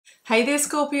Hey there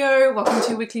Scorpio, welcome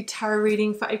to your weekly tarot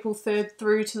reading for April 3rd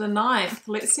through to the 9th.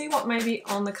 Let's see what may be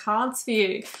on the cards for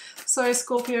you. So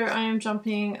Scorpio, I am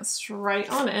jumping straight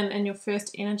on in and your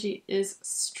first energy is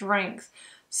strength.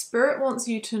 Spirit wants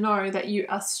you to know that you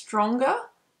are stronger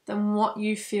than what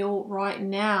you feel right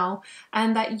now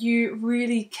and that you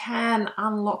really can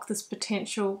unlock this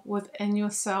potential within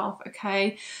yourself,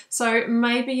 okay? So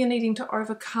maybe you're needing to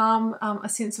overcome a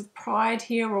sense of pride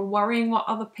here or worrying what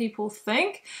other people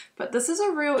think, but this is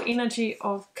a real energy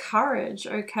of courage,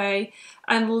 okay?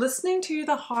 And listening to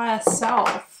the higher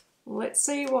self. Let's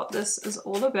see what this is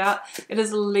all about. It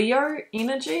is Leo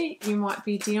energy. You might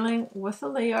be dealing with a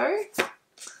Leo.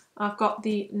 I've got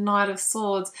the Knight of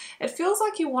Swords. It feels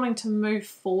like you're wanting to move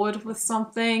forward with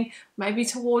something, maybe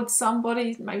towards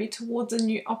somebody, maybe towards a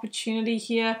new opportunity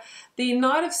here. The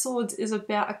Knight of Swords is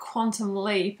about a quantum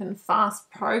leap and fast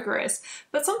progress,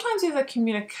 but sometimes you have a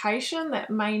communication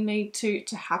that may need to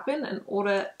happen in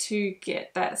order to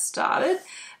get that started.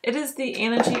 It is the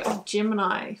energy of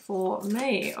Gemini for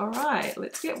me. All right,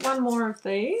 let's get one more of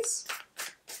these.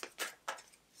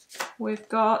 We've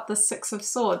got the Six of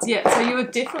Swords. Yeah, so you are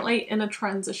definitely in a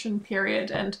transition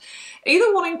period and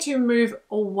either wanting to move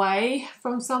away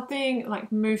from something,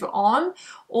 like move on,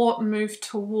 or move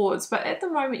towards. But at the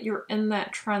moment you're in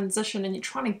that transition and you're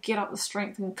trying to get up the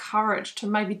strength and courage to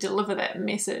maybe deliver that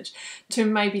message, to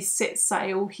maybe set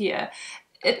sail here.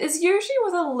 It is usually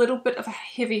with a little bit of a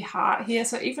heavy heart here,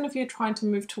 so even if you're trying to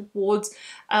move towards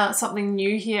something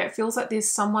new here, it feels like there's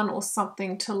someone or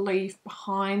something to leave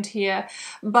behind here,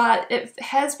 but it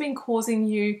has been causing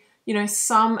you,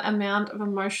 some amount of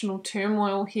emotional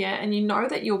turmoil here, and you know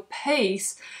that your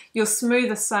peace, your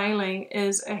smoother sailing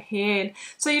is ahead.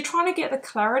 So you're trying to get the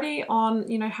clarity on,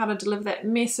 how to deliver that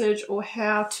message or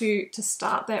how to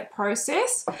start that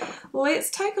process. Let's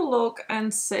take a look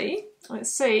and see.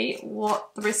 Let's see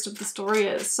what the rest of the story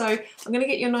is. So I'm going to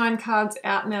get your 9 cards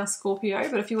out now, Scorpio,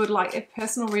 but if you would like a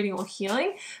personal reading or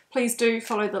healing, please do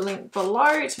follow the link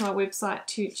below to my website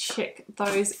to check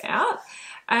those out.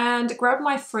 And grab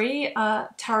my free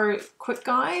tarot quick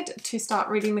guide to start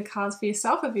reading the cards for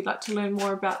yourself if you'd like to learn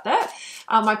more about that.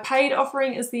 My paid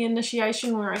offering is the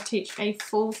initiation, where I teach a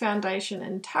full foundation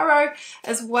in tarot,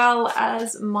 as well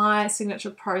as my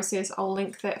signature process. I'll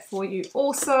link that for you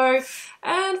also.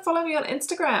 And follow me on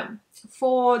Instagram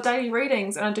for daily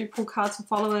readings, and I do pull cards for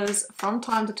followers from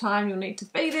time to time. You'll need to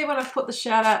be there when I put the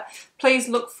shout out. Please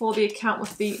look for the account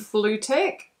with the blue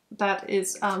tick. That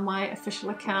is my official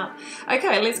account.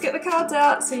 Okay, let's get the cards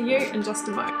out. See you in just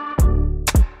a moment.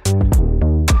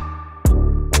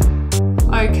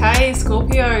 Okay,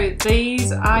 Scorpio,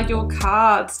 these are your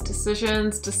cards.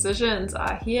 Decisions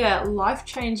are here.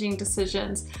 Life-changing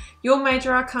decisions. Your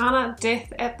major arcana,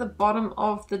 Death, at the bottom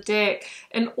of the deck.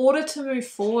 In order to move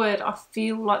forward, I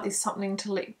feel like there's something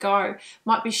to let go.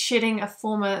 Might be shedding a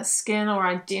former skin or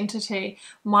identity.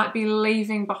 Might be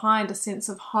leaving behind a sense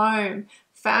of home,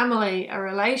 family, a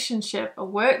relationship, a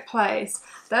workplace.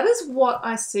 That is what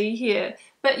I see here.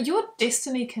 But your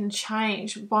destiny can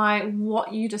change by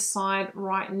what you decide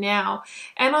right now.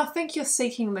 And I think you're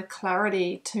seeking the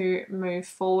clarity to move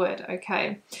forward,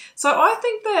 okay? So I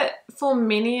think that for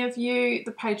many of you,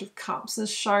 the Page of Cups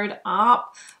has showed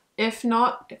up. If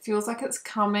not, it feels like it's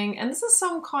coming. And this is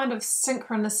some kind of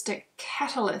synchronistic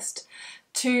catalyst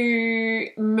to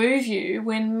move you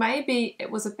when maybe it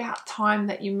was about time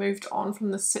that you moved on from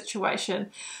this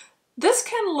situation. This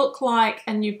can look like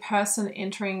a new person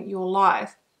entering your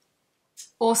life,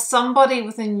 or somebody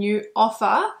with a new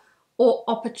offer or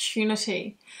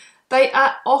opportunity. They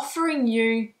are offering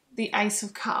you the Ace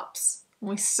of Cups.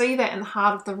 We see that in the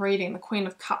heart of the reading. The Queen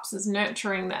of Cups is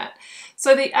nurturing that.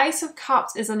 So the Ace of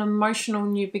Cups is an emotional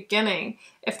new beginning.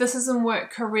 If this is in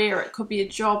work, career, it could be a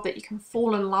job that you can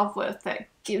fall in love with that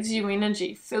gives you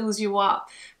energy, fills you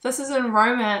up. If this is in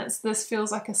romance, this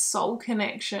feels like a soul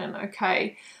connection,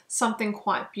 okay? Something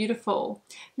quite beautiful.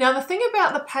 Now, the thing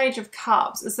about the Page of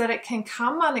Cups is that it can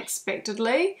come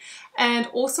unexpectedly, and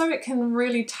also it can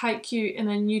really take you in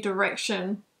a new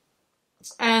direction.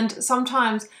 And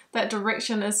sometimes that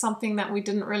direction is something that we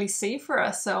didn't really see for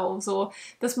ourselves, or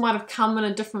this might have come in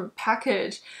a different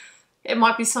package. It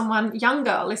might be someone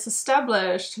younger, less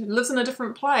established, who lives in a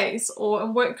different place, or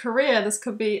in work career, this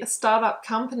could be a startup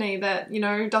company that,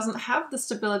 doesn't have the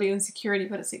stability and security,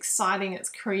 but it's exciting, it's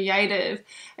creative.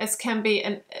 It can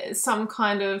be some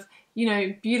kind of,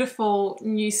 beautiful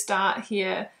new start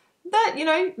here. that, you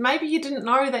know, maybe you didn't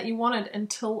know that you wanted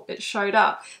until it showed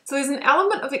up. So there's an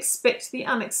element of expect the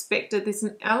unexpected. There's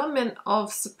an element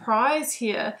of surprise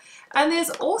here. And there's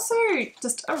also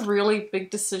just a really big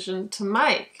decision to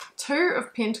make. 2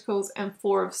 of Pentacles and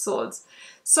 4 of Swords.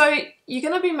 So you're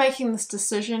going to be making this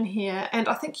decision here, and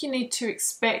I think you need to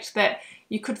expect that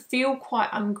you could feel quite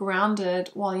ungrounded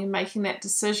while you're making that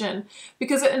decision,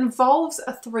 because it involves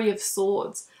a 3 of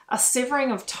Swords, a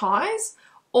severing of ties,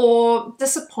 or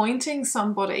disappointing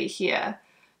somebody here.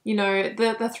 You know,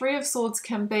 the 3 of Swords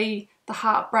can be the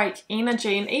heartbreak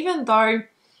energy, and even though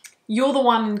you're the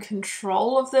one in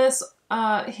control of this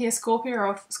here, Scorpio,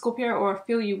 or I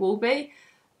feel you will be,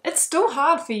 it's still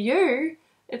hard for you.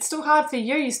 It's still hard for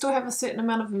you. You still have a certain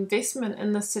amount of investment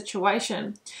in this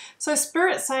situation. So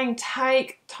Spirit's saying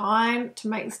take time to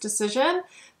make this decision.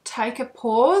 Take a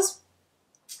pause.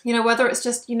 You know, whether it's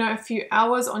just, you know, a few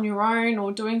hours on your own,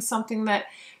 or doing something that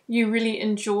you really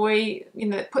enjoy, you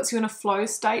know, that puts you in a flow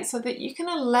state, so that you can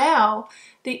allow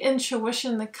the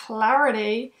intuition, the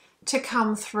clarity to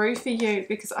come through for you,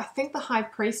 because I think the High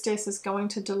Priestess is going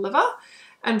to deliver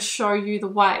and show you the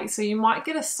way. So you might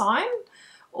get a sign,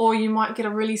 or you might get a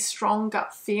really strong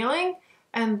gut feeling,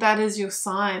 and that is your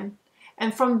sign.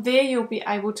 And from there, you'll be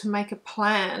able to make a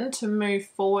plan to move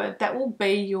forward. That will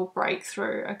be your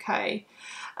breakthrough, okay?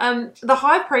 The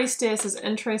High Priestess is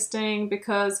interesting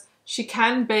because she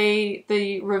can be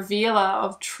the revealer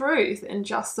of truth in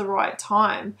just the right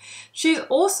time. She's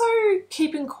also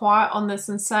keeping quiet on this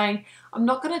and saying, I'm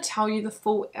not going to tell you the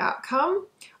full outcome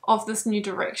of this new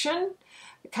direction,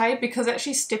 okay, because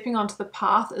actually stepping onto the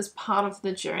path is part of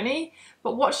the journey.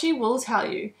 But what she will tell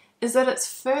you is that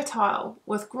it's fertile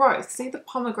with growth. See the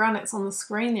pomegranates on the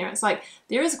screen there? It's like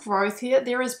there is growth here,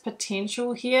 there is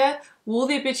potential here. Will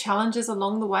there be challenges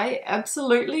along the way?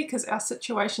 Absolutely, because our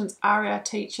situations are our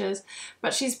teachers.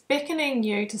 But she's beckoning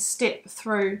you to step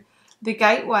through the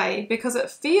gateway, because it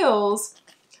feels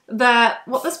that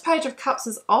what this Page of Cups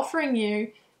is offering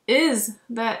you is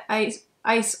that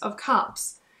Ace of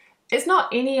Cups. It's not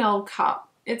any old cup.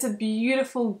 It's a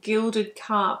beautiful gilded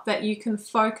cup that you can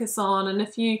focus on. And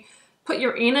if you put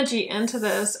your energy into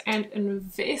this and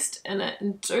invest in it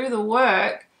and do the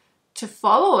work to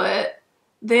follow it,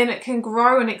 then it can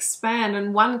grow and expand.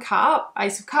 And one cup,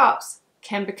 Ace of Cups,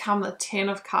 can become the 10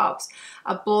 of Cups,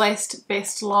 a blessed,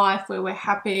 best life where we're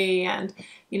happy and,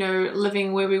 you know,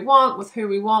 living where we want, with who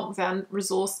we want, with our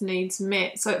resource needs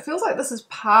met. So it feels like this is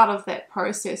part of that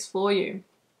process for you.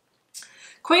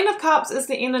 Queen of Cups is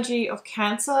the energy of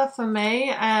Cancer for me,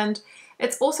 and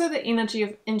it's also the energy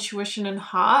of intuition and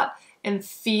heart and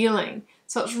feeling.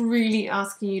 So it's really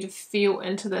asking you to feel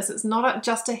into this. It's not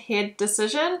just a head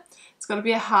decision. It's got to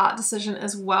be a heart decision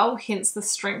as well, hence the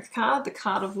Strength card, the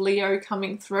card of Leo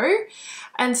coming through.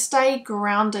 And stay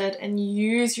grounded and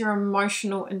use your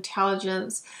emotional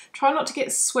intelligence. Try not to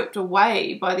get swept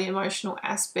away by the emotional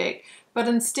aspect, but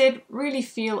instead really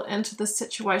feel into the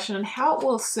situation and how it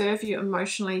will serve you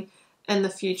emotionally in the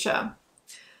future.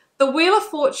 The Wheel of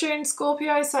Fortune,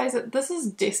 Scorpio, says that this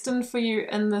is destined for you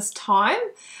in this time,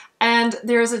 and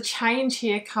there is a change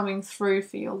here coming through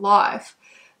for your life.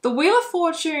 The Wheel of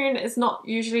Fortune is not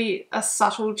usually a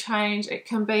subtle change. It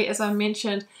can be, as I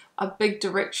mentioned, a big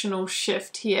directional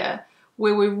shift here,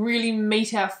 where we really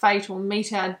meet our fate or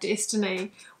meet our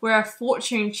destiny, where our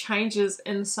fortune changes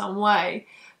in some way.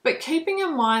 But keeping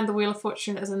in mind the Wheel of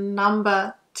Fortune is a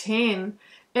number 10,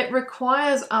 it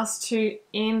requires us to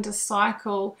end a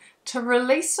cycle, to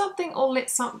release something or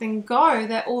let something go,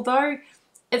 that although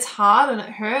it's hard and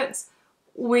it hurts,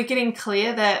 we're getting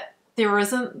clear that there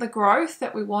isn't the growth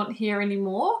that we want here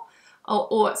anymore,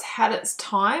 or it's had its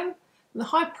time. The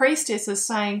High Priestess is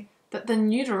saying that the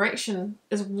new direction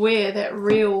is where that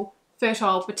real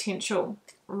fertile potential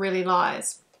really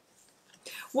lies.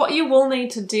 What you will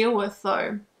need to deal with,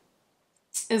 though,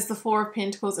 is the Four of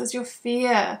Pentacles, is your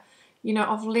fear, you know,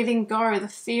 of letting go, the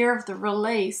fear of the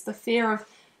release, the fear of,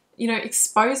 you know,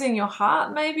 exposing your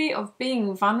heart maybe, of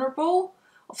being vulnerable,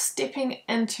 of stepping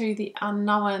into the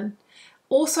unknown.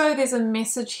 Also, there's a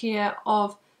message here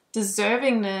of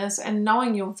deservingness and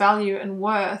knowing your value and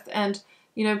worth, and,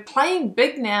 you know, playing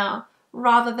big now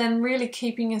rather than really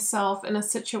keeping yourself in a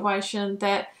situation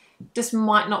that just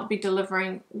might not be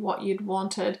delivering what you'd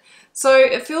wanted. So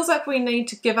it feels like we need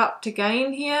to give up to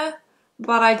gain here,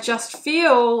 but I just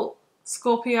feel,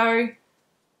 Scorpio,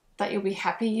 that you'll be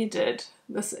happy you did.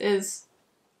 This is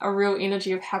a real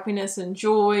energy of happiness and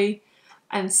joy,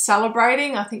 and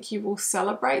celebrating. I think you will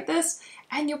celebrate this,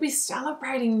 and you'll be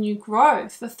celebrating new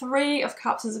growth. The Three of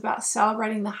Cups is about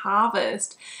celebrating the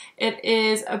harvest. It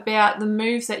is about the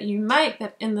moves that you make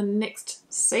that in the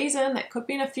next season, that could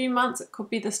be in a few months, it could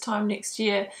be this time next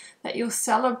year, that you'll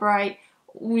celebrate,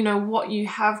 you know, what you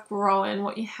have grown,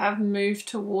 what you have moved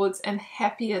towards, and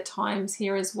happier times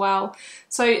here as well.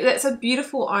 So that's a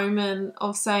beautiful omen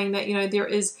of saying that, you know, there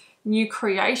is new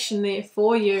creation there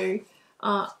for you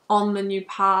on the new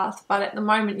path, but at the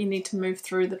moment you need to move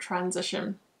through the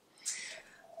transition.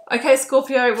 Okay,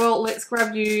 Scorpio, well, let's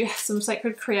grab you some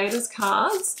Sacred Creators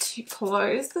cards to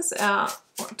close this out.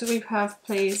 What do we have,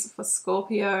 please, for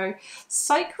Scorpio?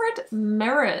 Sacred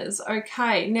Mirrors.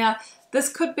 Okay, now this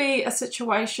could be a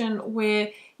situation where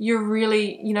you're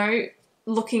really, you know,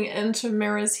 looking into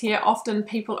mirrors here. Often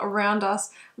people around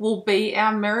us will be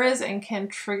our mirrors and can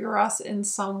trigger us in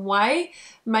some way.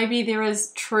 Maybe there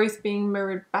is truth being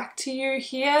mirrored back to you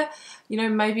here. You know,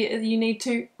 maybe you need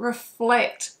to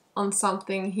reflect on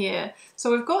something here.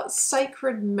 So we've got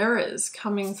sacred mirrors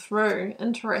coming through.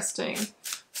 Interesting.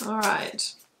 All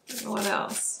right, what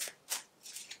else?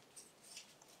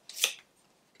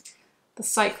 The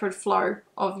sacred flow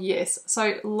of yes.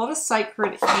 So a lot of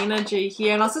sacred energy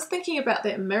here. And I was just thinking about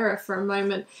that mirror for a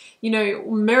moment. You know,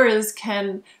 mirrors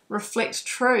can reflect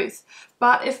truth,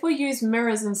 but if we use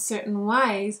mirrors in certain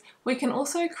ways, we can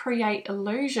also create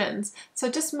illusions.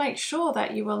 So just make sure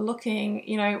that you are looking,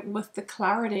 you know, with the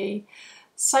clarity.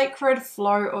 Sacred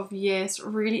flow of yes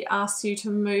really asks you to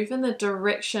move in the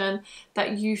direction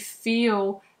that you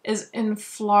feel is in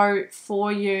flow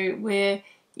for you, where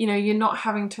you know, you're not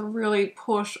having to really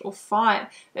push or fight.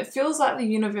 It feels like the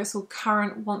universal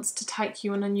current wants to take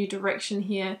you in a new direction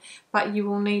here, but you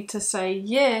will need to say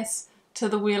yes to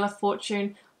the Wheel of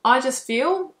Fortune. I just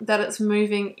feel that it's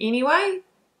moving anyway,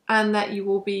 and that you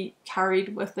will be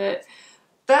carried with it.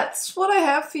 That's what I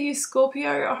have for you,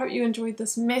 Scorpio. I hope you enjoyed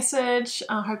this message.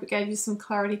 I hope it gave you some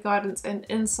clarity, guidance, and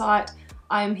insight.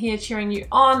 I am here cheering you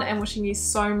on and wishing you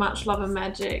so much love and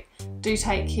magic. Do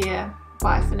take care.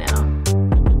 Bye for now.